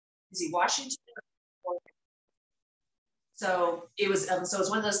is he Washington? So it was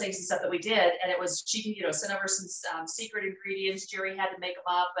one of those things and stuff that we did, and it was she can send over some secret ingredients. Jerry had to make them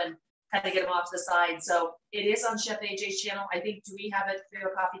up and kind of get them off to the side. So it is on Chef AJ's channel. I think, do we have it for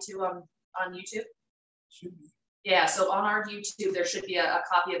a copy too on YouTube? Should be. Yeah, so on our YouTube there should be a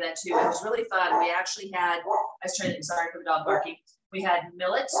copy of that too. It was really fun. We actually had, sorry for the dog barking. We had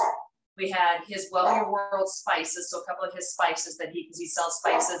millet. We had his Well Your World spices, so a couple of his spices that because he sells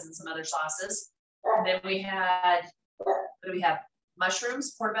spices and some other sauces. And then we had, what do we have?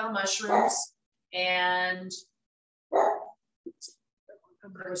 Mushrooms, portobello mushrooms, and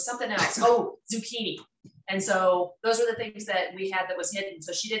there was something else. Oh, zucchini. And so those are the things that we had that was hidden.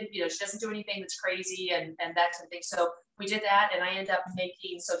 So she didn't, she doesn't do anything that's crazy and that kind of thing. So we did that, and I ended up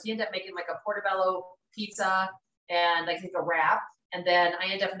making, so he ended up making like a portobello pizza and I think a wrap. And then I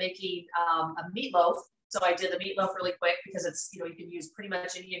ended up making a meatloaf. So I did the meatloaf really quick because it's, you can use pretty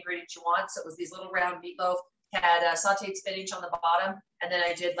much any ingredient you want. So it was these little round meatloaf, had sauteed spinach on the bottom. And then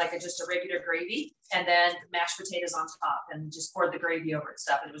I did like just a regular gravy and then mashed potatoes on top and just poured the gravy over and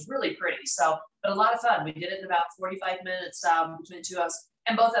stuff. And it was really pretty. So, but a lot of fun. We did it in about 45 minutes between the two of us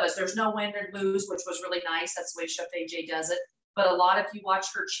and both of us. There's no win or lose, which was really nice. That's the way Chef AJ does it. But a lot, if you watch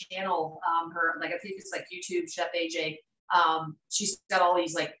her channel, I think it's like YouTube, Chef AJ, she's got all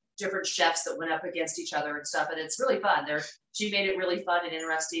these like different chefs that went up against each other and stuff. And it's really fun. She made it really fun and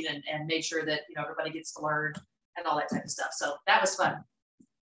interesting and made sure that, everybody gets to learn and all that type of stuff. So that was fun.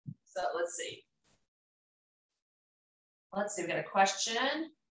 So let's see. We got a question.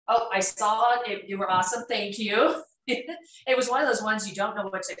 Oh, I saw it. You were awesome. Thank you. It was one of those ones you don't know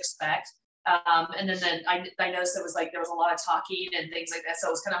what to expect. And then I noticed there was a lot of talking and things like that. So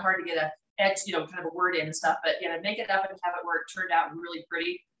it was kind of hard to get kind of a word in and stuff, but to make it up and have it where it turned out really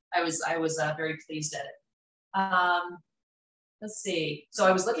pretty. I was very pleased at it. Let's see. So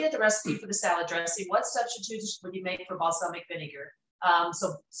I was looking at the recipe for the salad dressing. What substitutes would you make for balsamic vinegar?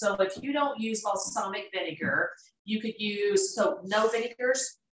 So if you don't use balsamic vinegar, you could use, no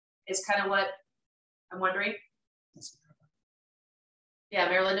vinegars is kind of what I'm wondering. Yeah,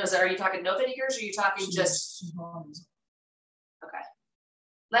 Marilyn knows that. Are you talking no vinegars or are you talking just? Okay.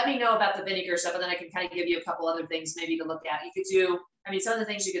 Let me know about the vinegar stuff and then I can kind of give you a couple other things maybe to look at. You could do, some of the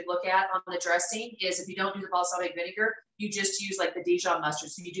things you could look at on the dressing is if you don't do the balsamic vinegar, you just use like the Dijon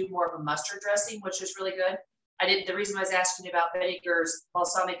mustard. So you do more of a mustard dressing, which is really good. The reason I was asking you about vinegars,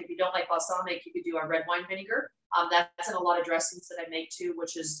 balsamic, if you don't like balsamic, you could do a red wine vinegar. That's in a lot of dressings that I make too,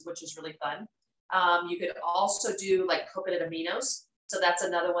 which is really fun. You could also do like coconut aminos. So that's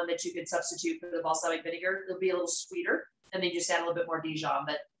another one that you could substitute for the balsamic vinegar. It'll be a little sweeter. And then you just add a little bit more Dijon,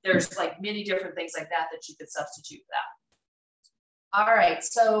 but there's like many different things like that you could substitute for that. All right,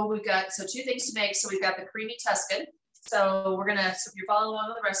 so we've got, two things to make. So we've got the creamy Tuscan. So if you're following along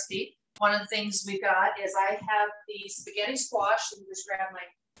with the recipe, one of the things we've got is I have the spaghetti squash. Let me just grab my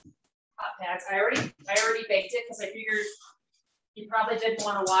hot pads. I already baked it because I figured you probably didn't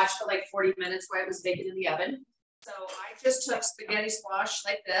want to watch for like 40 minutes while it was baking in the oven. So I just took spaghetti squash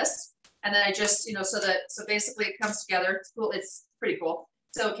like this. And then I just, so basically it comes together. It's cool. It's pretty cool.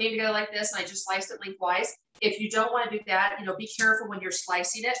 So it came together like this and I just sliced it lengthwise. If you don't want to do that, be careful when you're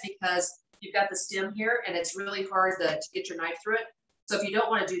slicing it because you've got the stem here and it's really hard to get your knife through it. So if you don't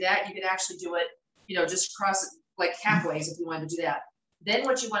want to do that, you could actually do it, just cross it like halfways if you wanted to do that. Then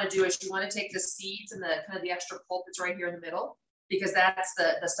what you want to do is you want to take the seeds and the kind of the extra pulp that's right here in the middle because that's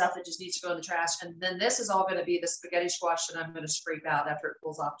the stuff that just needs to go in the trash. And then this is all going to be the spaghetti squash that I'm going to scrape out after it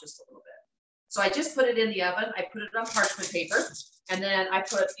cools off just a little bit. So I just put it in the oven. I put it on parchment paper and then I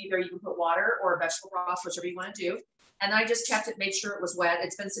put either you can put water or vegetable broth, whichever you want to do. And I just kept it, made sure it was wet.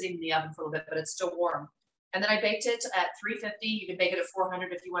 It's been sitting in the oven for a little bit, but it's still warm. And then I baked it at 350. You can bake it at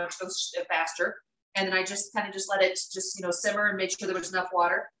 400 if you want it to go faster. And then I just kind of let it simmer and make sure there was enough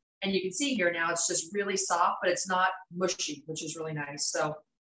water. And you can see here now it's just really soft, but it's not mushy, which is really nice. So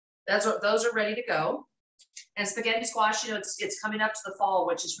those are ready to go. And spaghetti squash, it's coming up to the fall,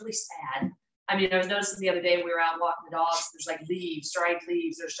 which is really sad. I was noticing the other day we were out walking the dogs. There's like dried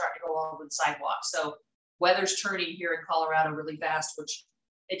leaves. They're starting to go all over the sidewalk. So weather's turning here in Colorado really fast, which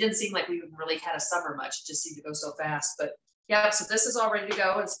it didn't seem like we even really had a summer much. It just seemed to go so fast. But yeah, so this is all ready to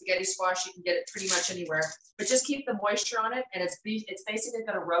go. And spaghetti squash, you can get it pretty much anywhere. But just keep the moisture on it. And it's basically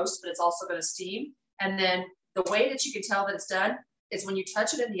going to roast, but it's also going to steam. And then the way that you can tell that it's done is when you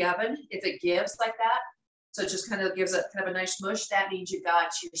touch it in the oven, if it gives like that, so it just kind of gives it kind of a nice mush, that means you've got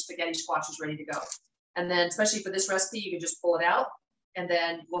your spaghetti squashes ready to go. And then especially for this recipe, you can just pull it out and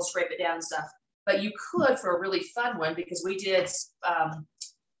then we'll scrape it down and stuff. But you could for a really fun one because we did, what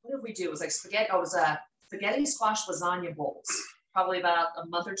did we do? It was like spaghetti, it was spaghetti squash lasagna bowls. probably about a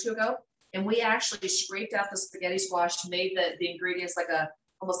month or two ago. And we actually scraped out the spaghetti squash, made the ingredients like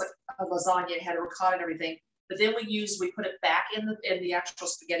almost like a lasagna. It had a ricotta and everything. But then we put it back in the actual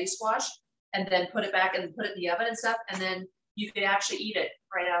spaghetti squash, and then put it back and put it in the oven and stuff. And then you could actually eat it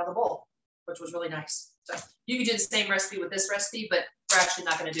right out of the bowl, which was really nice. So you could do the same recipe with this recipe, but we're actually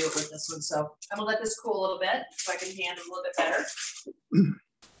not going to do it with this one. So I'm gonna let this cool a little bit so I can handle it a little bit better.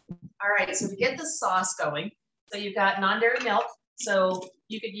 All right, so to get the sauce going, so you've got non-dairy milk. So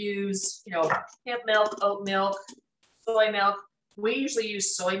you could use, hemp milk, oat milk, soy milk. We usually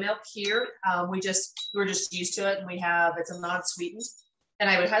use soy milk here. We're just used to it, and it's a non-sweetened. And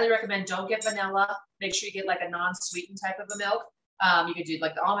I would highly recommend, don't get vanilla. Make sure you get like a non-sweetened type of a milk. You could do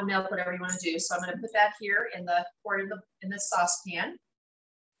like the almond milk, whatever you want to do. So I'm going to put that here in the saucepan.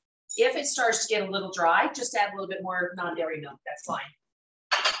 If it starts to get a little dry, just add a little bit more non-dairy milk. That's fine.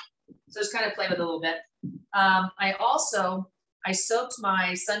 So just kind of play with it a little bit. I soaked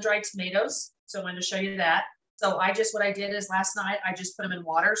my sun-dried tomatoes. So I'm going to show you that. So what I did is last night, I just put them in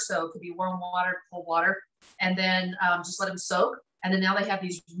water. So it could be warm water, cold water, and then just let them soak. And then now they have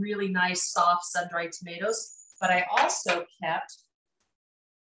these really nice, soft sun-dried tomatoes. But I also kept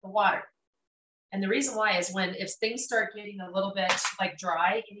the water. And the reason why is if things start getting a little bit like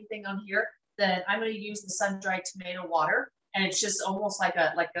dry, anything on here, then I'm going to use the sun-dried tomato water. And it's just almost like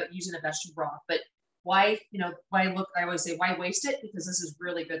using a vegetable broth. But I always say, why waste it? Because this is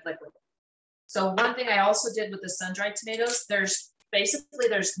really good liquid. So one thing I also did with the sun-dried tomatoes, there's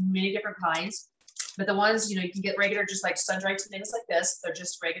many different kinds, but the ones, you can get regular, just like sun-dried tomatoes like this, they're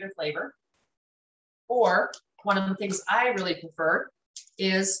just regular flavor. Or one of the things I really prefer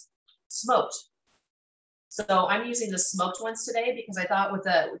is smoked. So I'm using the smoked ones today because I thought with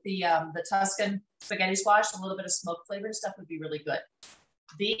the Tuscan spaghetti squash, a little bit of smoked flavor and stuff would be really good.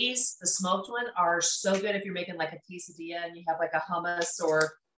 The smoked one are so good if you're making like a quesadilla and you have like a hummus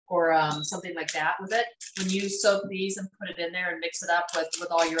or something like that with it. When you soak these and put it in there and mix it up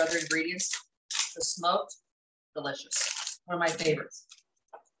with all your other ingredients, the smoked, delicious. One of my favorites.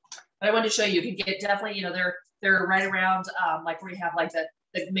 But I wanted to show you can get definitely, they're right around like where you have like the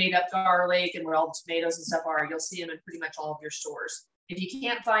made up garlic and where all the tomatoes and stuff are. You'll see them in pretty much all of your stores. If you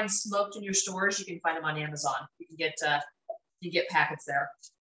can't find smoked in your stores, you can find them on Amazon. You can get packets there.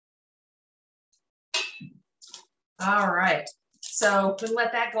 All right. So we'll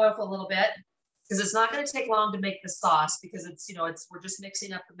let that go up a little bit because it's not going to take long to make the sauce because we're just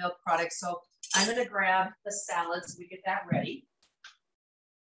mixing up the milk products. So I'm going to grab the salad so we get that ready.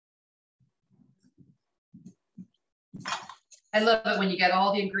 I love it when you get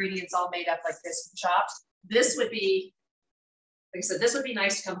all the ingredients all made up like this, chopped. This would be, like I said, this would be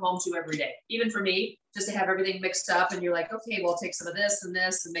nice to come home to every day. Even for me, just to have everything mixed up and you're like, okay, well, take some of this and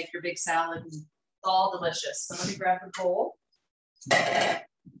make your big salad. And it's all delicious. So let me grab the bowl.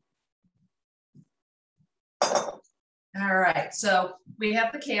 All right, so we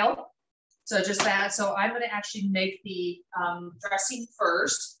have the kale. So just that. So I'm going to actually make the dressing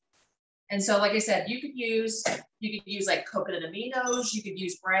first. And so, like I said, you could use like coconut aminos. You could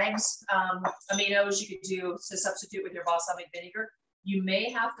use Bragg's aminos. You could do to substitute with your balsamic vinegar. You may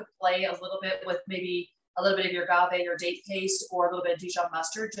have to play a little bit with maybe a little bit of your agave or date paste or a little bit of Dijon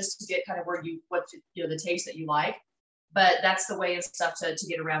mustard just to get kind of the taste that you like. But that's the way and stuff to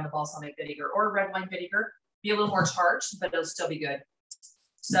get around the balsamic vinegar or red wine vinegar. Be a little more tart, but it'll still be good.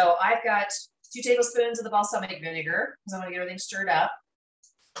 So I've got 2 tablespoons of the balsamic vinegar because I want to get everything stirred up.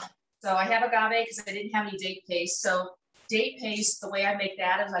 So I have agave because I didn't have any date paste. So date paste, the way I make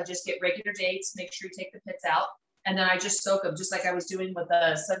that is I just get regular dates, make sure you take the pits out, and then I just soak them just like I was doing with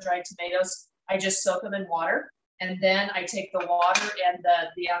the sun-dried tomatoes. I just soak them in water, and then I take the water and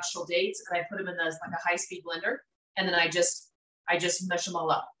the actual dates and I put them in like a high-speed blender, and then I just mush them all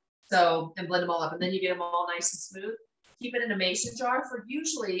up. So and blend them all up, and then you get them all nice and smooth. Keep it in a mason jar for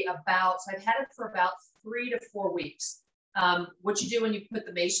usually I've had it for about 3 to 4 weeks. What you do when you put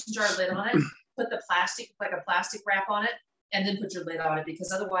the mason jar lid on it, put the plastic wrap on it, and then put your lid on it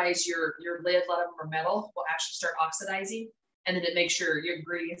because otherwise your lid, a lot of them are metal, will actually start oxidizing, and then it makes sure your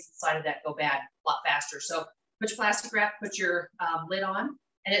ingredients inside of that go bad a lot faster. So put your plastic wrap, put your lid on,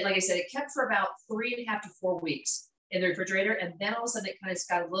 and it, like I said, it kept for about 3.5 to 4 weeks in the refrigerator, and then all of a sudden it kind of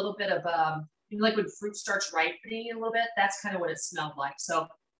got a little bit of like when fruit starts ripening a little bit. That's kind of what it smelled like. So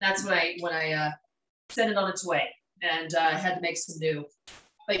that's when I sent it on its way. And had to make some new.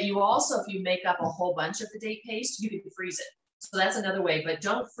 But you also, if you make up a whole bunch of the date paste, you can freeze it. So that's another way, but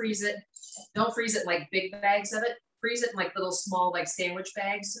don't freeze it. Don't freeze it like big bags of it. Freeze it in like little small like sandwich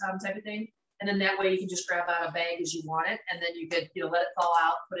bags type of thing. And then that way you can just grab out a bag as you want it. And then you could let it thaw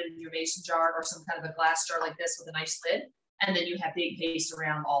out, put it in your mason jar or some kind of a glass jar like this with a nice lid. And then you have date paste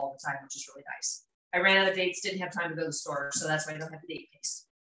around all the time, which is really nice. I ran out of dates, didn't have time to go to the store, so that's why I don't have the date paste.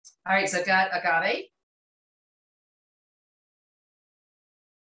 All right, so I've got agave.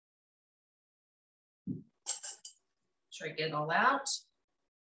 Try to get it all out.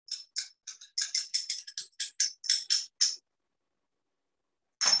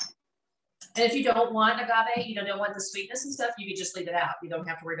 And if you don't want agave, you don't want the sweetness and stuff, you could just leave it out. You don't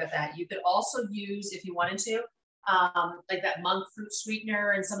have to worry about that. You could also use, if you wanted to, like that monk fruit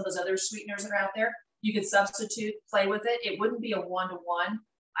sweetener and some of those other sweeteners that are out there. You could substitute, play with it. It wouldn't be a one-to-one.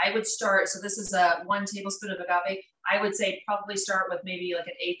 I would start, so this is a 1 tablespoon of agave. I would say probably start with maybe like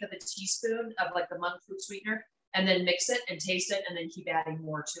 1/8 of a teaspoon of like the monk fruit sweetener, and then mix it and taste it, and then keep adding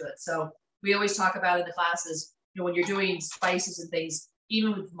more to it. So we always talk about in the classes, when you're doing spices and things,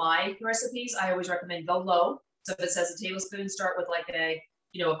 even with my recipes, I always recommend go low. So if it says a tablespoon, start with like a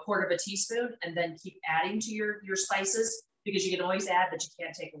 1/4 of a teaspoon, and then keep adding to your spices, because you can always add, but you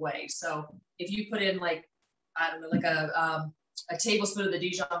can't take away. So if you put in like, I don't know, like a tablespoon of the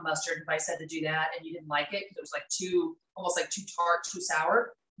Dijon mustard, if I said to do that and you didn't like it because it was like almost like too tart, too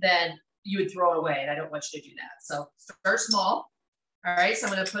sour, then you would throw it away, and I don't want you to do that. So start small. All right, so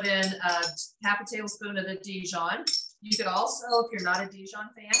I'm going to put in 1/2 tablespoon of the Dijon. You could also, if you're not a Dijon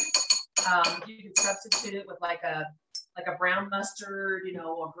fan, you can substitute it with like a brown mustard,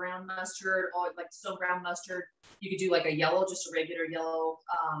 or ground mustard, or like stone ground mustard. You could do like a yellow, just a regular yellow,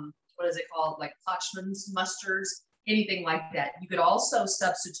 what is it called? Like Kochman's mustards, anything like that. You could also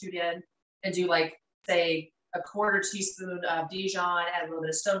substitute in and do like, say, 1/4 teaspoon of Dijon, add a little bit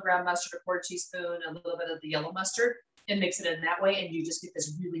of stone ground mustard, 1/4 teaspoon, a little bit of the yellow mustard, and mix it in that way. And you just get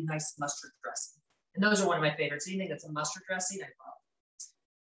this really nice mustard dressing. And those are one of my favorites. Anything that's a mustard dressing, I love.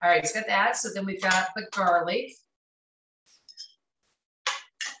 All right, it's got that. So then we've got the garlic.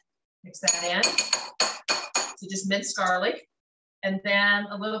 Mix that in. So just minced garlic. And then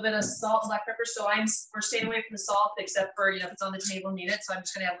a little bit of salt and black pepper. So we're staying away from the salt, except for, if it's on the table, need it. So I'm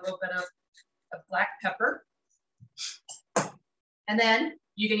just going to add a little bit of black pepper. And then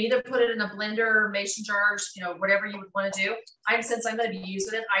you can either put it in a blender or mason jars, whatever you would want to do. Since I'm going to be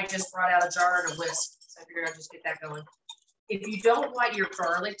using it, I just brought out a jar and a whisk. So I figured I'd just get that going. If you don't want your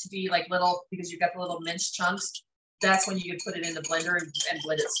garlic to be like little, because you've got the little minced chunks, that's when you could put it in the blender and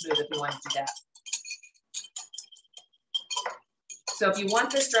blend it smooth if you want to do that. So if you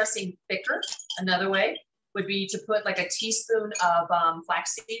want this dressing thicker, another way would be to put like a teaspoon of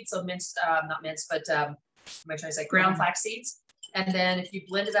flax seeds, so minced, not minced, but what am I trying to say, ground flax seeds. And then if you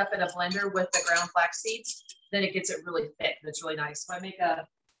blend it up in a blender with the ground flax seeds, then it gets it really thick, and it's really nice. So I make a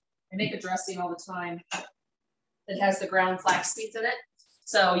dressing all the time that has the ground flax seeds in it.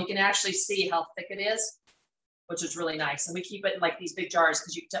 So you can actually see how thick it is, which is really nice. And we keep it in like these big jars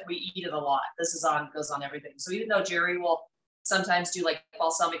because we eat it a lot. This goes on everything. So even though Jerry will sometimes do like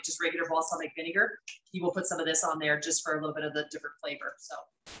balsamic, just regular balsamic vinegar, he will put some of this on there just for a little bit of the different flavor. So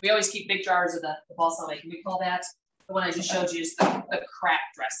we always keep big jars of the balsamic. And we call that, the one I just showed you, is the crack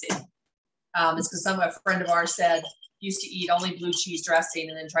dressing. It's because a friend of ours used to eat only blue cheese dressing,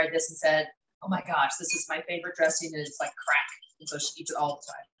 and then tried this and said, oh my gosh, this is my favorite dressing, and it's like crack. And so she eats it all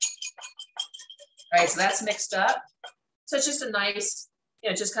the time. All right, so that's mixed up. So it's just a nice,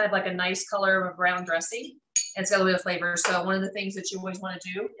 just kind of like a nice color of brown dressing. And it's got a little bit of flavor. So one of the things that you always want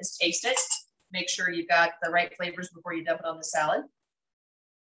to do is taste it. Make sure you've got the right flavors before you dump it on the salad.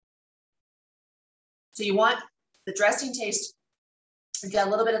 So you want the dressing taste. You've got a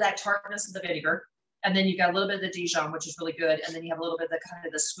little bit of that tartness of the vinegar. And then you've got a little bit of the Dijon, which is really good. And then you have a little bit of the kind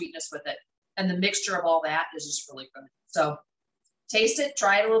of the sweetness with it. And the mixture of all that is just really good. So taste it,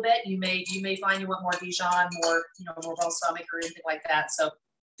 try it a little bit. You may find you want more Dijon, more balsamic or anything like that. So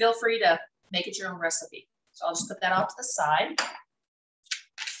feel free to make it your own recipe. So I'll just put that off to the side.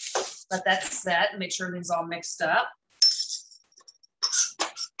 Let that set and make sure everything's all mixed up.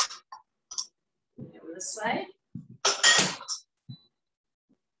 Over this way.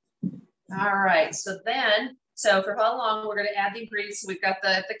 All right, so for how long we're going to add the ingredients. So we've got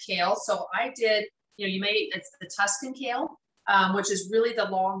the kale. So I did, it's the Tuscan kale, which is really the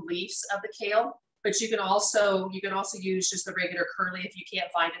long leaves of the kale. But you can also use just the regular curly if you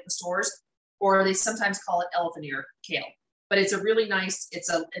can't find it in the stores, or they sometimes call it elephant ear kale. But it's a really nice. It's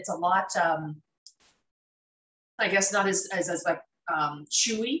a lot. I guess not as like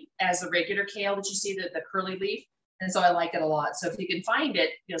chewy as the regular kale that you see, the curly leaf. And so I like it a lot. So if you can find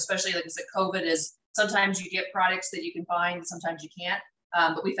it, especially like I said, COVID is, sometimes you get products that you can find, sometimes you can't.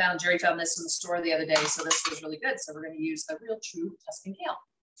 But Jerry found this in the store the other day. So this was really good. So we're going to use the real true Tuscan kale.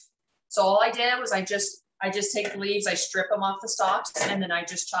 So all I did was I just take the leaves, I strip them off the stalks, and then I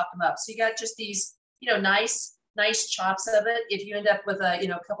just chop them up. So you got just these, nice nice chops of it. If you end up with a,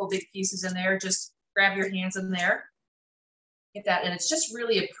 a couple big pieces in there, just grab your hands in there. Get that. And it's just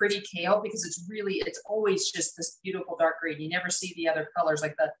really a pretty kale because it's always just this beautiful dark green. You never see the other colors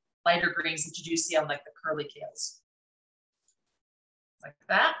like the lighter greens that you do see on like the curly kales. Like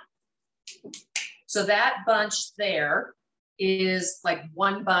that. So that bunch there is like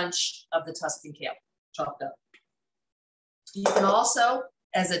one bunch of the Tuscan kale chopped up. You can also,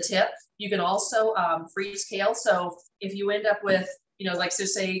 as a tip, you can also freeze kale. So if you end up with, like so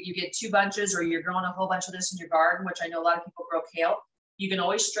say you get 2 bunches or you're growing a whole bunch of this in your garden, which I know a lot of people grow kale, you can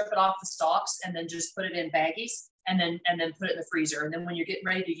always strip it off the stalks and then just put it in baggies and then put it in the freezer. And then when you're getting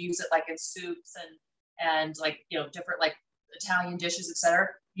ready to use it like in soups and like, different like Italian dishes, etc.,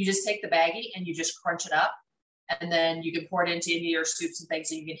 you just take the baggie and you just crunch it up. And then you can pour it into any of your soups and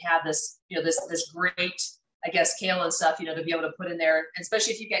things, and you can have this, this great, I guess, kale and stuff, to be able to put in there. And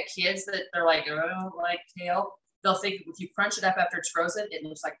especially if you get kids that they're like, oh, I don't like kale, they'll think if you crunch it up after it's frozen, it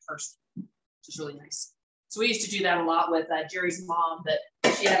looks like person, which is really nice. So we used to do that a lot with Jerry's mom, that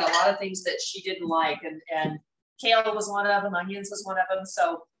she had a lot of things that she didn't like, and kale was one of them, onions was one of them.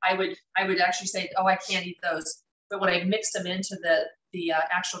 So I would actually say, oh, I can't eat those. But when I mixed them into the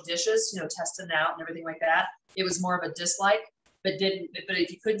actual dishes, testing them out and everything like that, it was more of a dislike. But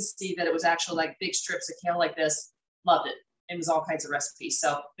if you couldn't see that it was actually like big strips of kale like this, loved it. It was all kinds of recipes.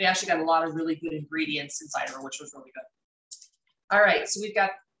 So we actually got a lot of really good ingredients inside of her, which was really good. All right, so we've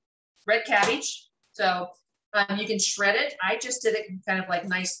got red cabbage. So you can shred it. I just did it in kind of like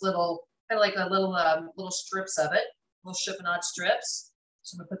nice little, little strips of it, little chiffonade strips.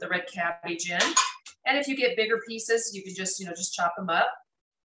 So I'm gonna put the red cabbage in. And if you get bigger pieces, you can just, just chop them up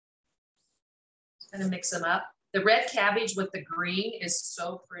and then mix them up. The red cabbage with the green is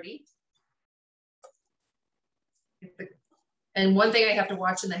so pretty. And one thing I have to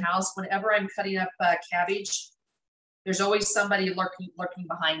watch in the house, whenever I'm cutting up cabbage, there's always somebody lurking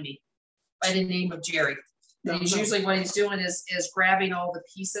behind me by the name of Jerry. And he's usually what he's doing is grabbing all the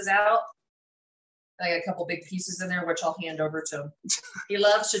pieces out. I got a couple big pieces in there, which I'll hand over to him. He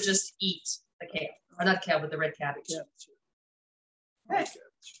loves to just eat the kale, or not kale, but the red cabbage. Yeah, sure. Okay.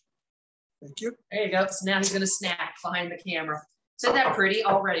 Thank you. There you go. So now he's going to snack behind the camera. Isn't that pretty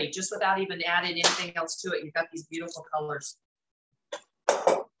already? Just without even adding anything else to it, you've got these beautiful colors.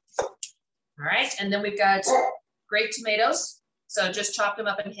 All right, and then we've got grape tomatoes. So just chop them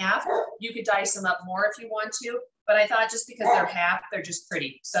up in half. You could dice them up more if you want to, but I thought just because they're half, they're just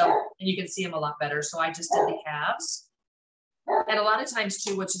pretty. So, and you can see them a lot better. So I just did the halves. And a lot of times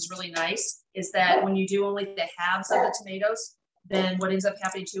too, which is really nice, is that when you do only the halves of the tomatoes, then what ends up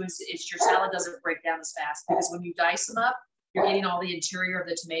happening too is your salad doesn't break down as fast, because when you dice them up, you're getting all the interior of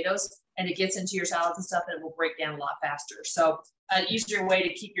the tomatoes and it gets into your salads and stuff, and it will break down a lot faster. So an easier way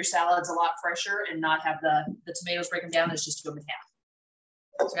to keep your salads a lot fresher and not have the tomatoes break them down is just do them in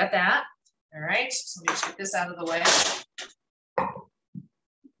half. So got that. All right, so let me just get this out of the way.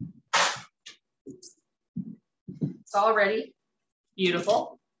 It's all ready.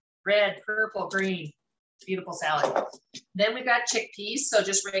 Beautiful. Red, purple, green. Beautiful salad. Then we've got chickpeas. So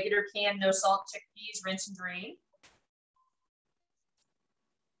just regular canned, no salt chickpeas, rinse and drain.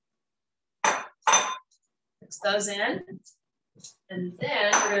 Mix those in. And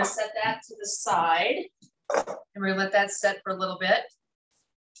then we're going to set that to the side. And we're going to let that set for a little bit.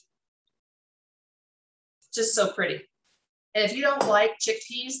 Just so pretty. And if you don't like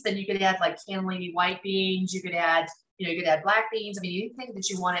chickpeas, then you could add like cannellini white beans. You could add, you could add black beans. I mean, anything that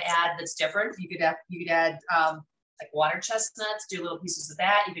you want to add that's different. You could add like water chestnuts. Do little pieces of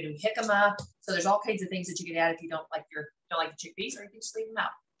that. You could do jicama. So there's all kinds of things that you could add if you don't like the chickpeas, or you can just leave them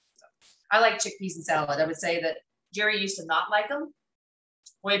out. So I like chickpeas in salad. I would say that Jerry used to not like them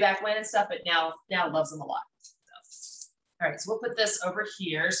way back when and stuff, but now loves them a lot. All right, so we'll put this over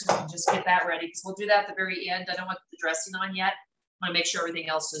here so we can just get that ready, because we'll do that at the very end. I don't want the dressing on yet. I want to make sure everything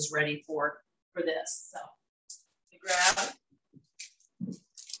else is ready for this. So grab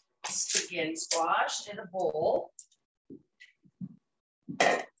spaghetti squash in a bowl.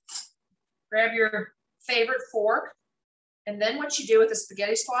 Grab your favorite fork. And then what you do with the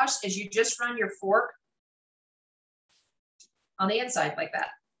spaghetti squash is you just run your fork on the inside like that.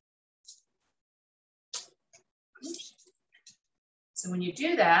 So when you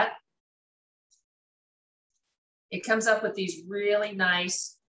do that, it comes up with these really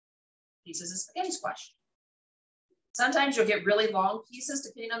nice pieces of spaghetti squash. Sometimes you'll get really long pieces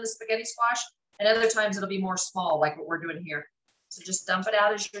depending on the spaghetti squash, and other times it'll be more small, like what we're doing here. So just dump it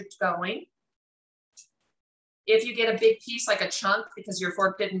out as you're going. If you get a big piece, like a chunk, because your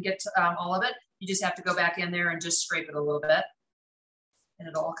fork didn't get to, all of it, you just have to go back in there and just scrape it a little bit, and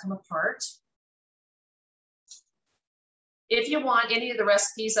it'll all come apart. If you want any of the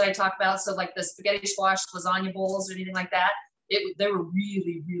recipes that I talk about, so like the spaghetti squash lasagna bowls or anything like that, they were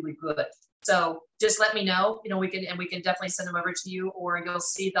really, really good. So just let me know, we can definitely send them over to you, or you'll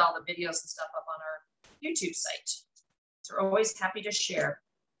see all the videos and stuff up on our YouTube site. So we're always happy to share.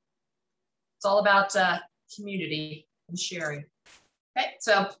 It's all about community and sharing. Okay,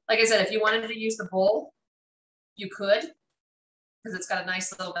 so like I said, if you wanted to use the bowl, you could, because it's got a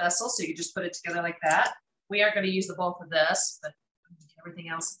nice little vessel, so you can just put it together like that. We aren't going to use the bowl for this, but everything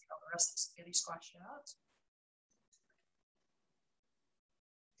else, all the rest of the spaghetti squash out.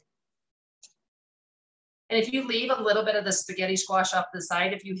 And if you leave a little bit of the spaghetti squash off the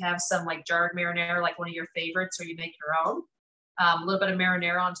side, if you have some like jarred marinara, like one of your favorites, or you make your own, a little bit of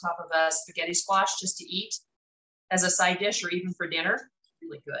marinara on top of a spaghetti squash just to eat as a side dish, or even for dinner,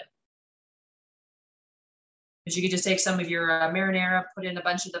 really good. Because you could just take some of your marinara, put in a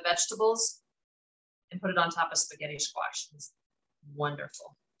bunch of the vegetables, and put it on top of spaghetti squash. It's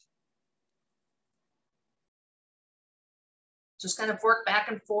wonderful. Just kind of work back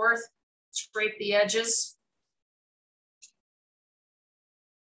and forth, scrape the edges.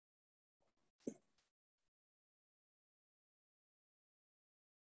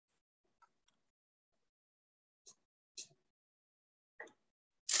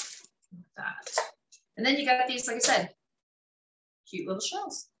 Like that. And then you got these, like I said, cute little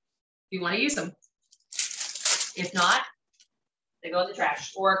shells if you want to use them. If not, they go in the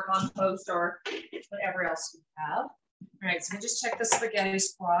trash or compost or whatever else you have. All right, so we just check the spaghetti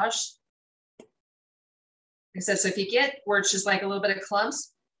squash. Like I said, so if you get where it's just like a little bit of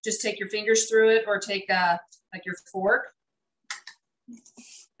clumps, just take your fingers through it, or take like your fork.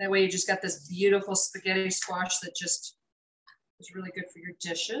 That way you just got this beautiful spaghetti squash that just is really good for your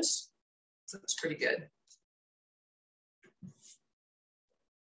dishes. So it's pretty good.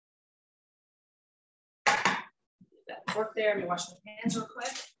 That fork there. Let me wash my hands real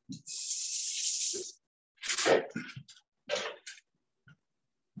quick.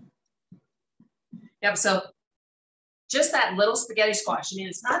 Yep, so just that little spaghetti squash. I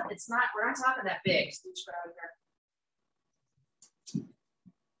mean, we're not talking that big.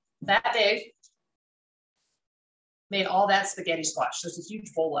 That big made all that spaghetti squash. There's a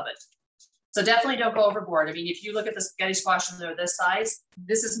huge bowl of it. So definitely don't go overboard. I mean, if you look at the spaghetti squash and they're this size,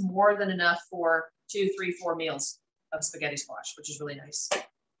 this is more than enough for 2, 3, 4 meals of spaghetti squash, which is really nice.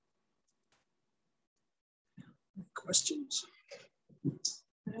 Questions?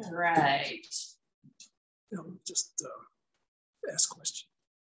 All right. No, just ask questions.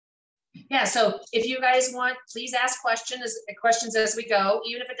 Yeah, so if you guys want, please ask questions as we go.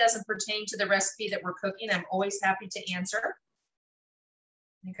 Even if it doesn't pertain to the recipe that we're cooking, I'm always happy to answer.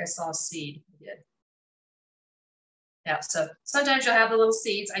 I think I saw a seed. I did. Yeah, so sometimes you'll have the little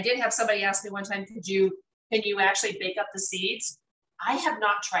seeds. I did have somebody ask me one time, can you actually bake up the seeds? I have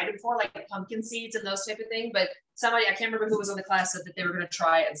not tried it before, like pumpkin seeds and those type of thing, but somebody, I can't remember who was on the class, said that they were going to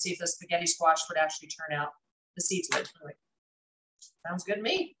try it and see if the spaghetti squash would actually turn out, the seeds would. I'm like, sounds good to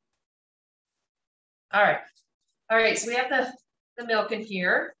me. All right, so we have the milk in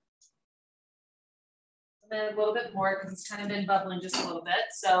here. And then a little bit more because it's kind of been bubbling just a little bit.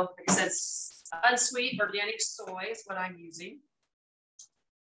 So like I said, unsweet organic soy is what I'm using.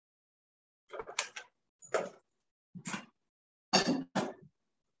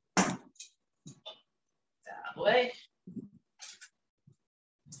 That way.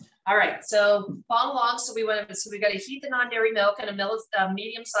 All right, so follow along. So we got to heat the non-dairy milk in a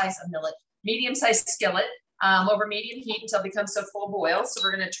medium-sized skillet over medium heat until it becomes a full boil. So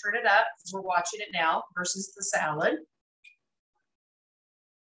we're going to turn it up because we're watching it now versus the salad.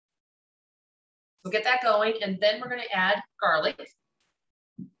 We'll get that going, and then we're going to add garlic.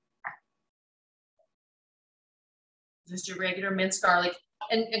 Just your regular minced garlic.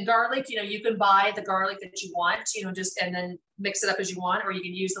 And garlic, you can buy the garlic that you want, and then mix it up as you want, or you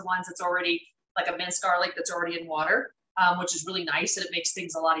can use the ones that's already like a minced garlic that's already in water, which is really nice, and it makes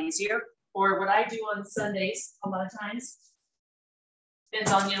things a lot easier. Or what I do on Sundays, a lot of times,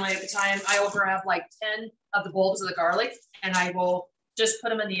 depends on, at the time, I will grab like 10 of the bulbs of the garlic, and I will just put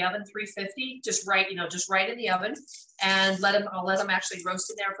them in the oven, 350, just right in the oven, and I'll let them actually roast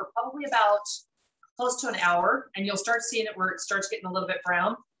in there for probably about close to an hour, and you'll start seeing it where it starts getting a little bit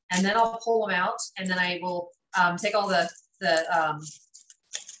brown, and then I'll pull them out, and then I will take all the what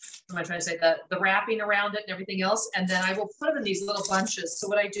am I trying to say, the wrapping around it and everything else, and then I will put them in these little bunches. So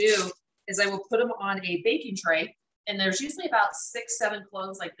what I do is I will put them on a baking tray, and there's usually about 6, 7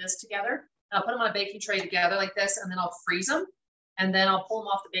 cloves like this together. I'll put them on a baking tray together like this, and then I'll freeze them, and then I'll pull them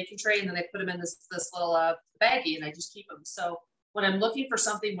off the baking tray, and then I put them in this little baggie, and I just keep them. So when I'm looking for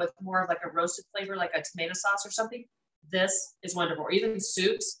something with more of like a roasted flavor, like a tomato sauce or something, this is wonderful. Or even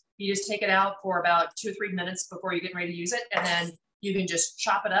soups, you just take it out for about 2 or 3 minutes before you're getting ready to use it. And then you can just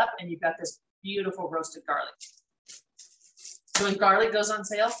chop it up and you've got this beautiful roasted garlic. So when garlic goes on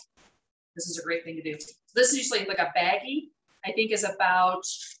sale, this is a great thing to do. So this is usually like a baggie, I think is about,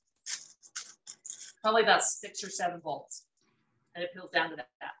 probably about 6 or 7 volts. And it peels down to that.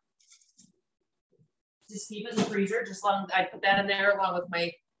 Just keep it in the freezer. Just long I put that in there along with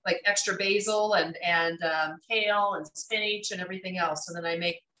my like extra basil and kale and spinach and everything else. And then I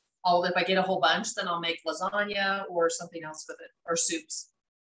make all, if I get a whole bunch, then I'll make lasagna or something else with it, or soups,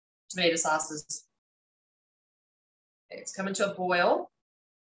 tomato sauces. Okay, it's coming to a boil.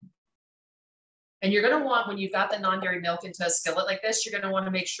 And you're gonna want, when you've got the non-dairy milk into a skillet like this, you're gonna wanna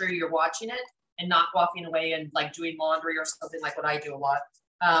make sure you're watching it and not walking away and like doing laundry or something like what I do a lot,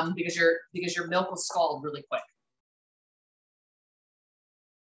 because your milk will scald really quick.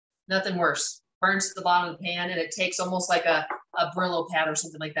 Nothing worse. Burns to the bottom of the pan, and it takes almost like a Brillo pad or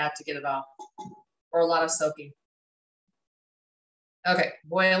something like that to get it off, or a lot of soaking. Okay,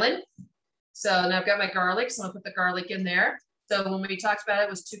 boiling. So now I've got my garlic, so I'm gonna put the garlic in there. So when we talked about it,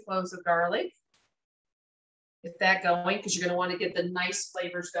 was 2 cloves of garlic. Get that going, because you're gonna want to get the nice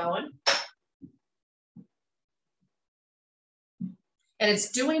flavors going. And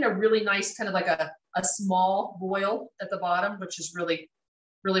it's doing a really nice kind of like a small boil at the bottom, which is really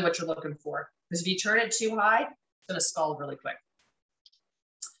what you're looking for. Because if you turn it too high, it's gonna scald really quick.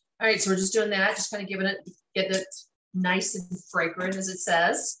 All right, so we're just doing that, just kind of getting it nice and fragrant, as it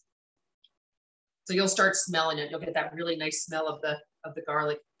says. So you'll start smelling it. You'll get that really nice smell of the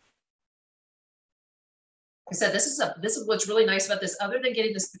garlic. Like I said, this is what's really nice about this. Other than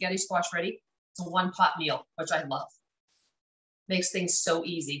getting the spaghetti squash ready, it's a one-pot meal, which I love. Makes things so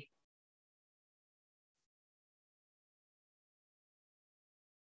easy.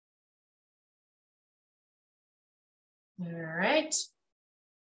 All right.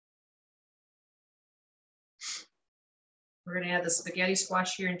 We're going to add the spaghetti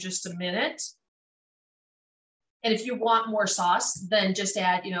squash here in just a minute. And if you want more sauce, then just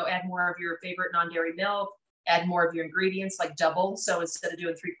add more of your favorite non-dairy milk, add more of your ingredients, like double. So instead of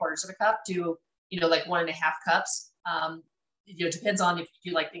doing 3/4 of a cup, do, like 1.5 cups. It depends on if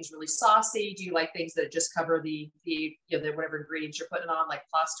you like things really saucy. Do you like things that just cover the whatever ingredients you're putting on, like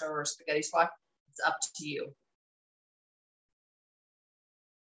pasta or spaghetti squash? It's up to you.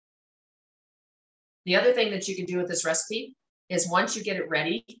 The other thing that you can do with this recipe is once you get it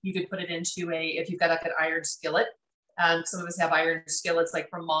ready, you could put it into if you've got like an iron skillet. Some of us have iron skillets, like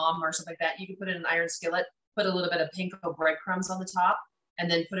from Mom or something like that. You can put it in an iron skillet, put a little bit of panko breadcrumbs on the top,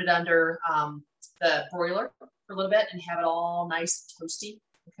 and then put it under the broiler for a little bit and have it all nice and toasty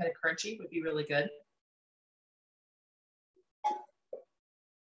and kind of crunchy. Would be really good.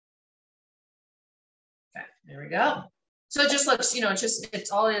 Okay, there we go. So it just looks,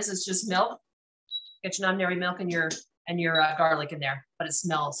 it's all it is just milk. Get your non-dairy milk and your garlic in there, but it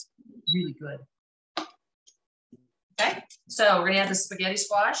smells really good. Okay, so we're gonna add the spaghetti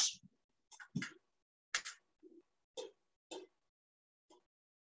squash.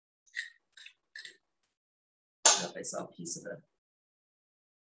 I hope I saw a piece of it.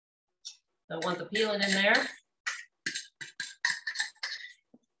 Don't want the peeling in there.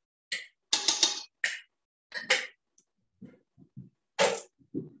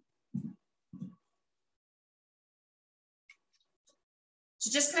 So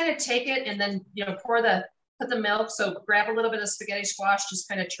just kind of take it and then, put the milk. So grab a little bit of spaghetti squash, just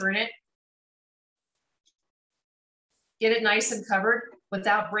kind of turn it. Get it nice and covered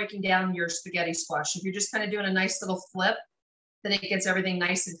without breaking down your spaghetti squash. If you're just kind of doing a nice little flip, then it gets everything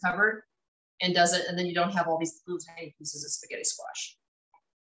nice and covered and does it. And then you don't have all these little tiny pieces of spaghetti squash.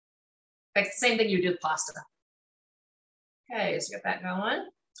 Like the same thing you do with pasta. Okay, so get that going.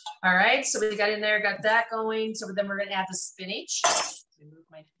 All right, so we got in there, got that going. So then we're gonna add the spinach. Move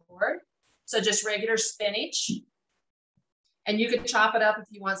my board. So just regular spinach. And you can chop it up if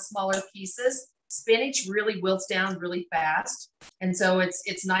you want smaller pieces. Spinach really wilts down really fast. And so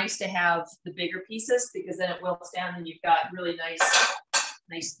it's nice to have the bigger pieces because then it wilts down and you've got really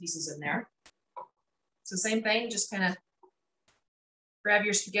nice pieces in there. So same thing, just kind of grab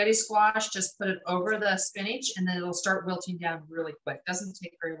your spaghetti squash, just put it over the spinach and then it'll start wilting down really quick. Doesn't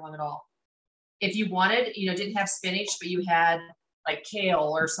take very long at all. If you wanted, didn't have spinach, but you had like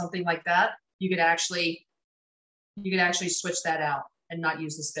kale or something like that, you could actually switch that out and not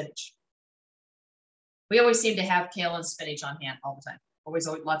use the spinach. We always seem to have kale and spinach on hand all the time. Always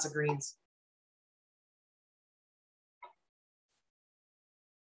lots of greens.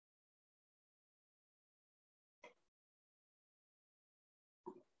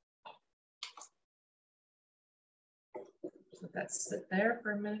 Let that sit there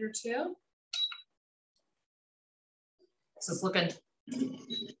for a minute or two. So it's looking,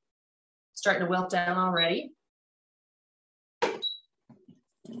 starting to wilt down already.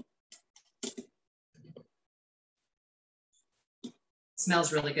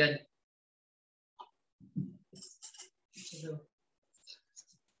 Smells really good.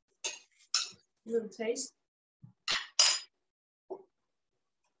 A little taste.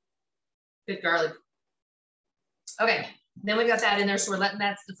 Good garlic. Okay, then we got that in there, so we're letting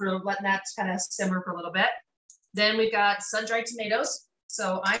that kind of simmer for a little bit. Then we've got sun-dried tomatoes.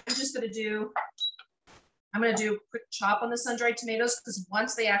 So I'm gonna do a quick chop on the sun-dried tomatoes because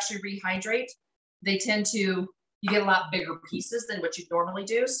once they actually rehydrate, they tend to, you get a lot bigger pieces than what you normally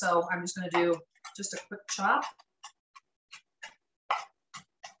do. So I'm just gonna do just a quick chop.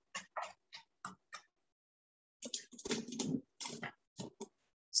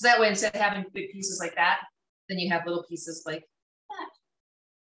 So that way, instead of having big pieces like that, then you have little pieces like that.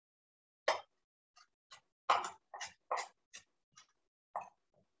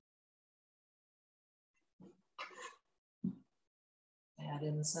 Add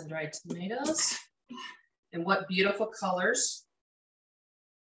in the sun-dried tomatoes. And what beautiful colors.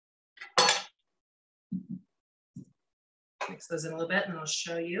 Mix those in a little bit and I'll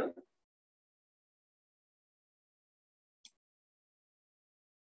show you.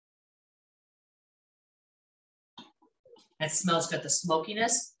 It smells good, the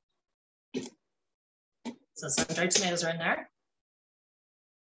smokiness. So sun-dried tomatoes are in there.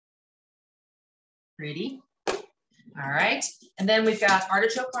 Pretty. All right, and then we've got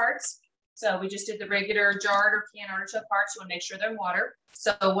artichoke hearts. So we just did the regular jarred or canned artichoke hearts. You want to make sure they're in water.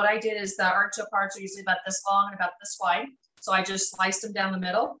 So what I did is the artichoke hearts are usually about this long and about this wide. So I just sliced them down the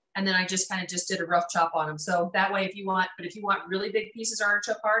middle, and then I just kind of just did a rough chop on them. So that way, if you want really big pieces of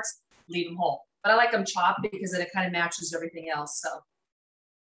artichoke hearts, leave them whole. But I like them chopped because then it kind of matches everything else. So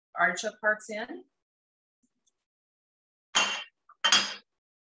artichoke hearts in.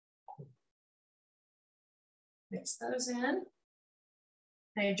 Mix those in.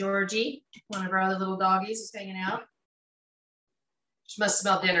 Hey, Georgie, one of our other little doggies is hanging out. She must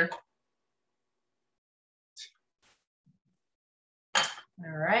smell dinner.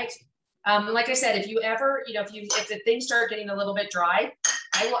 All right. Like I said, if you ever, if the things start getting a little bit dry,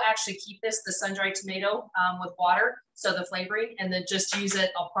 I will actually keep this, the sun-dried tomato with water, so the flavoring, and then just use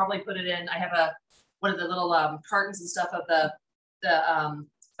it. I'll probably put it in, I have one of the little cartons and stuff of the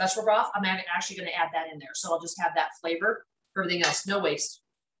vegetable broth. I'm actually going to add that in there. So I'll just have that flavor for everything else. No waste.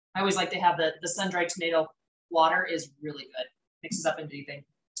 I always like to have the sun-dried tomato water is really good. Mixes up into anything.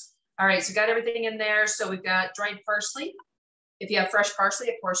 All right, so we got everything in there. So we've got dried parsley. If you have fresh parsley,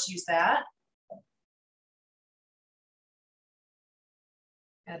 of course, use that.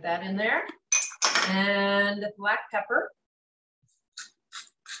 Add that in there. And black pepper.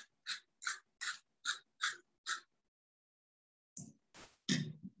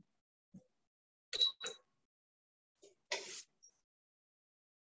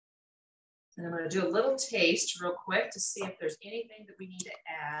 And I'm going to do a little taste real quick to see if there's anything that we need to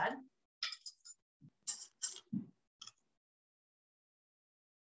add.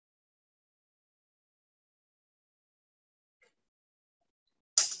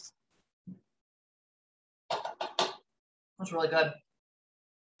 That's really good,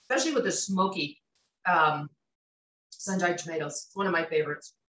 especially with the smoky sun-dried tomatoes. It's one of my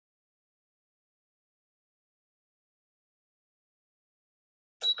favorites.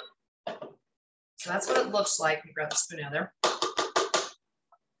 So that's what it looks like. Let me grab the spoon out of there. Before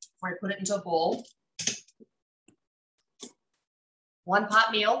I put it into a bowl. One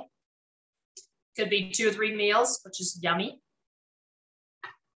pot meal. Could be 2 or 3 meals, which is yummy.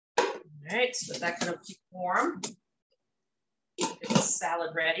 All right, so that kind of keep warm. Get the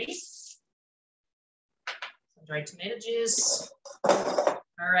salad ready. Some dried tomato juice. All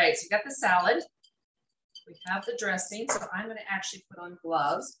right, so we got the salad. We have the dressing, so I'm going to actually put on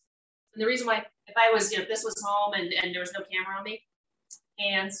gloves. And the reason why, if this was home and there was no camera on me,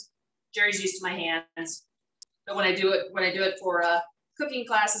 hands. Jerry's used to my hands. But when I do it for cooking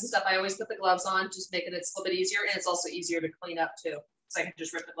classes and stuff, I always put the gloves on, just making it a little bit easier, and it's also easier to clean up too. So I can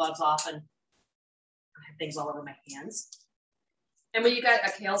just rip the gloves off and have things all over my hands. And when you got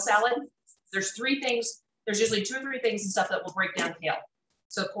a kale salad, there's 3 things. There's usually 2 or 3 things and stuff that will break down kale.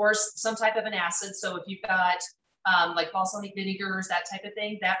 So of course, some type of an acid. So if you've got like balsamic vinegars, that type of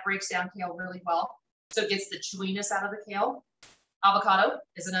thing, that breaks down kale really well. So it gets the chewiness out of the kale. Avocado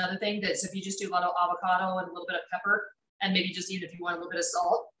is another thing so if you just do a lot of avocado and a little bit of pepper, and maybe just even if you want a little bit of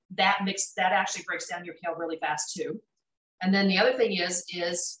salt, that actually breaks down your kale really fast too. And then the other thing is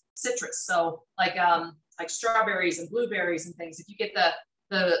citrus. So like I like strawberries and blueberries and things. If you get the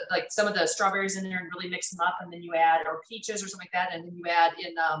like some of the strawberries in there and really mix them up, and then you add, or peaches or something like that, and then you add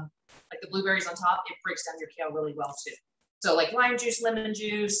in like the blueberries on top, it breaks down your kale really well too. So like lime juice, lemon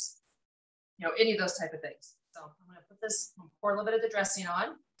juice, you know, any of those type of things. So I'm gonna put this, pour a little bit of the dressing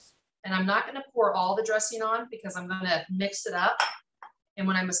on, and I'm not gonna pour all the dressing on because I'm gonna mix it up. And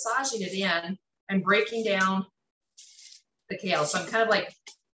when I'm massaging it in, I'm breaking down the kale. So I'm kind of like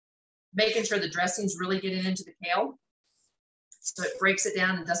making sure the dressing's really getting into the kale, so it breaks it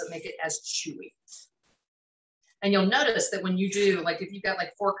down and doesn't make it as chewy. And you'll notice that when you do, like if you've got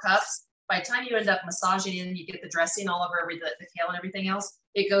like 4 cups, by the time you end up massaging in, you get the dressing all over the kale and everything else,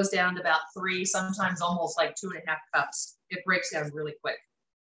 it goes down to about 3, sometimes almost like 2.5 cups. It breaks down really quick.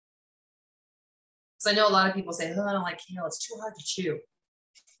 So I know a lot of people say, oh, I don't like kale, it's too hard to chew.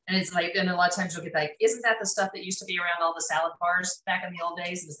 And it's like, and a lot of times you'll get like, isn't that the stuff that used to be around all the salad bars back in the old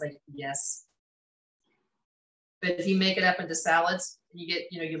days? And it's like, yes. But if you make it up into salads, you get,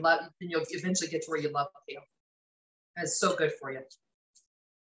 you know, you love, then you'll eventually get to where you love kale. It's so good for you.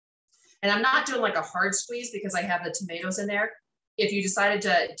 And I'm not doing like a hard squeeze because I have the tomatoes in there. If you decided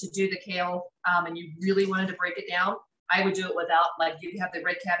to do the kale and you really wanted to break it down, I would do it without, like you have the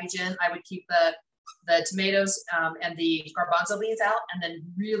red cabbage in, I would keep the tomatoes and the garbanzo beans out, and then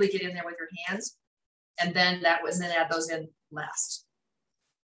really get in there with your hands. And then then add those in last.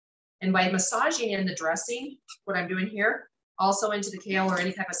 And by massaging in the dressing, what I'm doing here, also into the kale or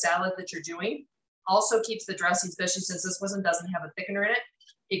any type of salad that you're doing, also keeps the dressing, especially since this one doesn't have a thickener in it,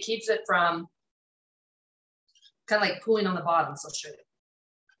 it keeps it from kind of like pooling on the bottom. So I'll show you.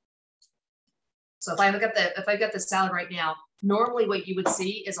 So if I've got the salad right now, normally what you would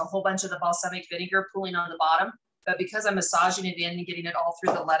see is a whole bunch of the balsamic vinegar pooling on the bottom, but because I'm massaging it in and getting it all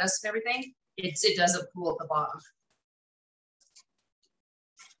through the lettuce and everything, it doesn't pool at the bottom.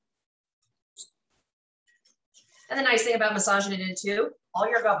 And the nice thing about massaging it in too, all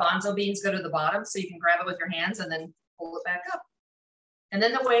your garbanzo beans go to the bottom, so you can grab it with your hands and then pull it back up. And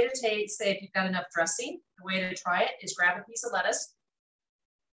then the way to taste, say if you've got enough dressing, the way to try it is grab a piece of lettuce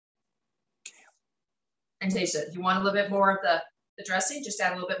and taste it. If you want a little bit more of the dressing, just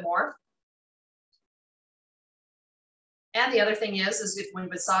add a little bit more. And the other thing is if when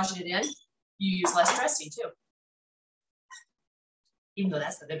massaging it in, you use less dressing too. Even though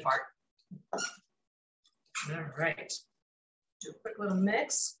that's the good part. All right, do a quick little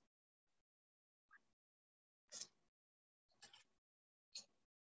mix.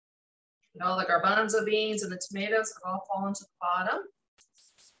 And all the garbanzo beans and the tomatoes have all fallen to the bottom.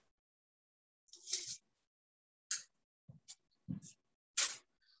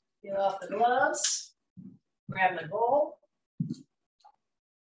 Peel off the gloves, grab my bowl.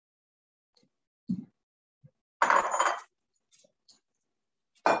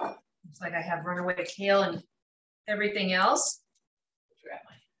 Looks like I have runaway kale and everything else. Grab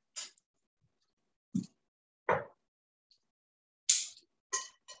my.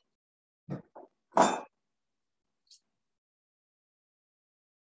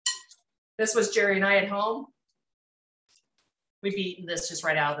 This was Jerry and I at home. We've eaten this just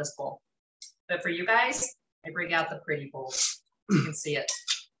right out of this bowl. But for you guys, I bring out the pretty bowl. You can see it.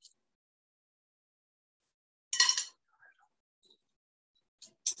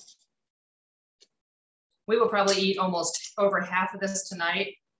 We will probably eat almost over half of this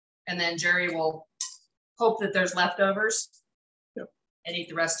tonight, and then Jerry will hope that there's leftovers. Yep. And eat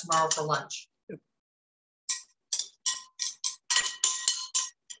the rest tomorrow for lunch. Yep.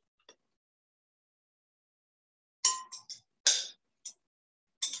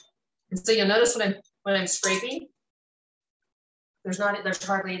 And so you'll notice when I'm scraping, there's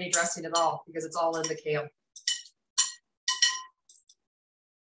hardly any dressing at all because it's all in the kale.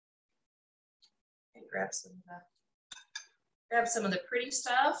 And grab some of the pretty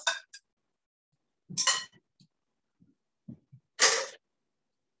stuff.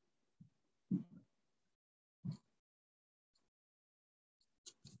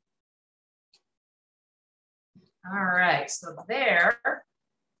 All right, so there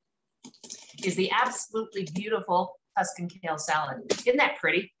is the absolutely beautiful Tuscan kale salad. Isn't that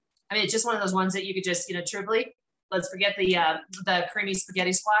pretty? I mean, it's just one of those ones that you could just, truthfully, let's forget the creamy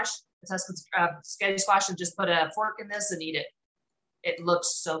spaghetti squash, the Tuscan spaghetti squash, and just put a fork in this and eat it. It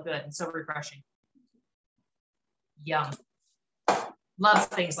looks so good and so refreshing. Yum. Love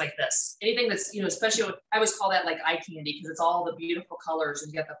things like this. Anything that's, especially I always call that like eye candy because it's all the beautiful colors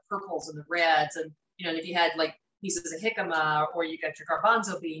and you got the purples and the reds and, and if you had like pieces of jicama or you got your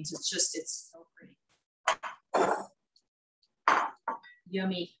garbanzo beans, it's so pretty.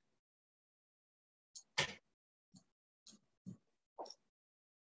 Yummy.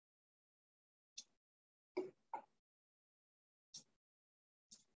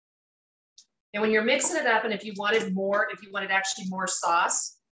 And when you're mixing it up, and if you wanted more, if you wanted actually more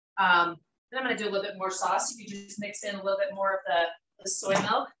sauce, then I'm going to do a little bit more sauce. You can just mix in a little bit more of the soy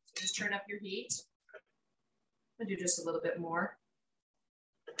milk. So just turn up your heat. I'm going to do just a little bit more.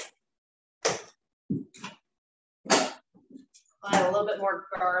 Add a little bit more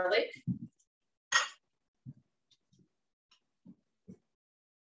garlic.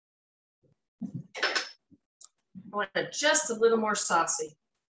 I want it just a little more saucy.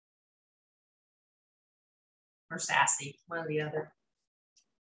 Or sassy, one or the other.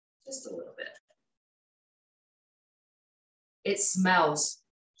 Just a little bit. It smells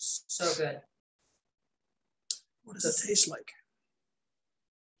so good. What does it taste like?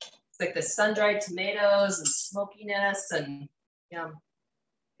 It's like the sun-dried tomatoes and smokiness and yum.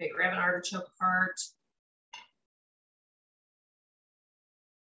 Okay, grab an artichoke heart.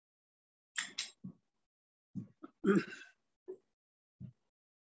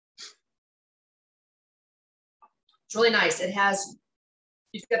 It's really nice. It has,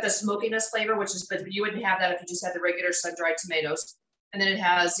 you've got the smokiness flavor, which is, but you wouldn't have that if you just had the regular sun-dried tomatoes. And then it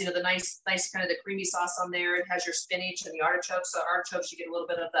has, you know, the nice kind of the creamy sauce on there. It has your spinach and the artichokes. So artichokes, you get a little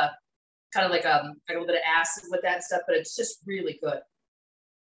bit of the, kind of like a little bit of acid with that stuff, but it's just really good.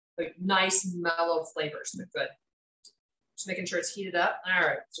 Like nice mellow flavors, but good. Just making sure it's heated up. All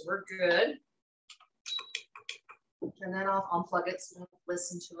right, so we're good. And then I'll unplug it so I don't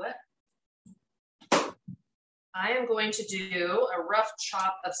listen to it. I am going to do a rough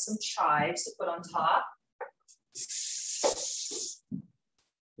chop of some chives to put on top.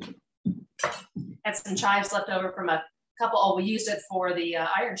 Had some chives left over from a couple. Oh, we used it for the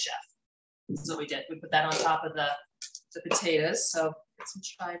Iron Chef. This is what we did. We put that on top of the potatoes. So get some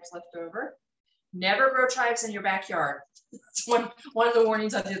chives left over. Never grow chives in your backyard. That's one of the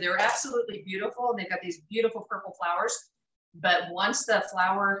warnings I do. They're absolutely beautiful, and they've got these beautiful purple flowers. But once the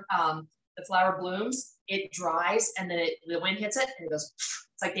flower blooms, it dries, and then the wind hits it, and it goes.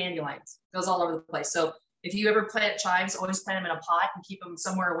 It's like dandelions. It goes all over the place. So if you ever plant chives, always plant them in a pot and keep them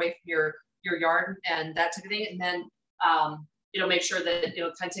somewhere away from your yard and that type of thing. And then make sure that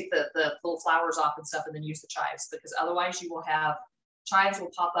kind of take the little flowers off and stuff, and then use the chives, because otherwise you will have chives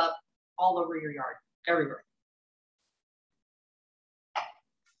will pop up all over your yard, everywhere.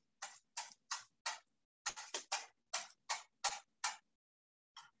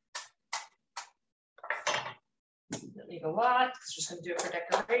 Don't need a lot, because just going to do it for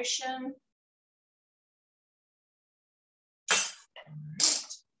decoration.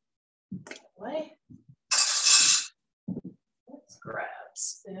 All right. Let's grab a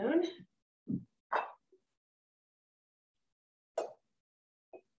spoon.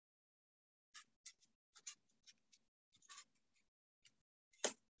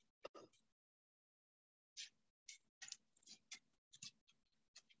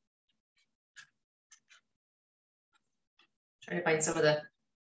 Trying to find some of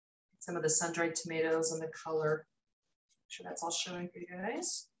the sun-dried tomatoes and the color. Make sure that's all showing for you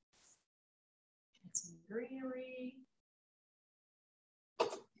guys. Get some greenery.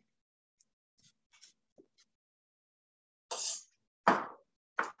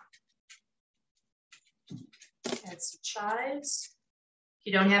 Add some chives. If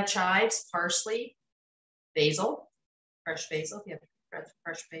you don't have chives, parsley, basil, fresh basil. If you have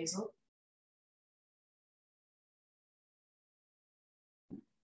fresh basil.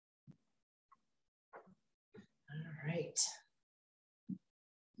 All right.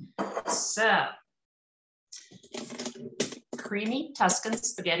 So, creamy Tuscan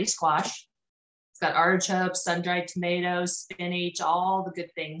spaghetti squash. It's got artichokes, sun-dried tomatoes, spinach, all the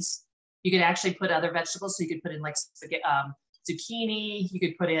good things. You could actually put other vegetables. So you could put in like zucchini. You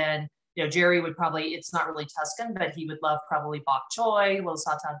could put in, Jerry would probably, it's not really Tuscan, but he would love probably bok choy, a little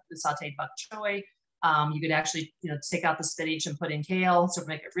sauteed bok choy. You could actually, take out the spinach and put in kale, so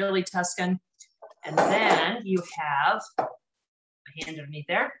make it really Tuscan. And then you have, my hand underneath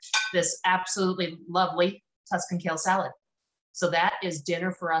there, this absolutely lovely Tuscan kale salad. So that is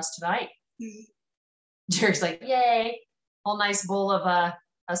dinner for us tonight. Jerry's like, yay, whole nice bowl of a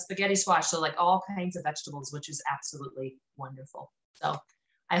spaghetti squash. So like all kinds of vegetables, which is absolutely wonderful. So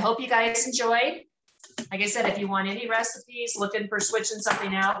I hope you guys enjoyed. Like I said, if you want any recipes, looking for switching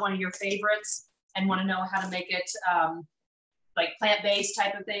something out, one of your favorites, and want to know how to make it like plant-based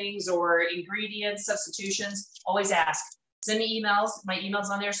type of things or ingredients, substitutions, always ask. Send me emails. My email's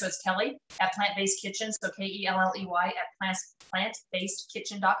on there. So it's Kelley at Plant-Based Kitchen. So Kelley at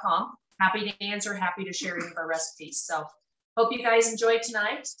plantbasedkitchen.com. Happy to answer, happy to share any of our recipes. So hope you guys enjoyed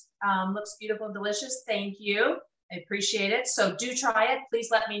tonight. Looks beautiful and delicious. Thank you. I appreciate it. So do try it. Please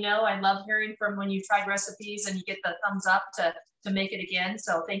let me know. I love hearing from when you tried recipes and you get the thumbs up to to make it again.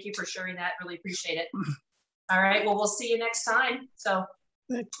 So thank you for sharing that. Really appreciate it. All right. Well, we'll see you next time. So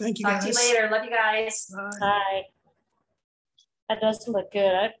thank you, talk guys. to you later. Love you guys. Bye. Bye. That does look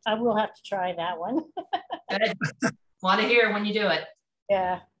good. I will have to try that one. Good. Want to hear when you do it.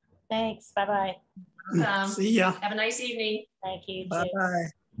 Yeah. Thanks. Bye-bye. See ya. Have a nice evening. Thank you. Bye-bye.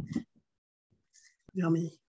 Yummy.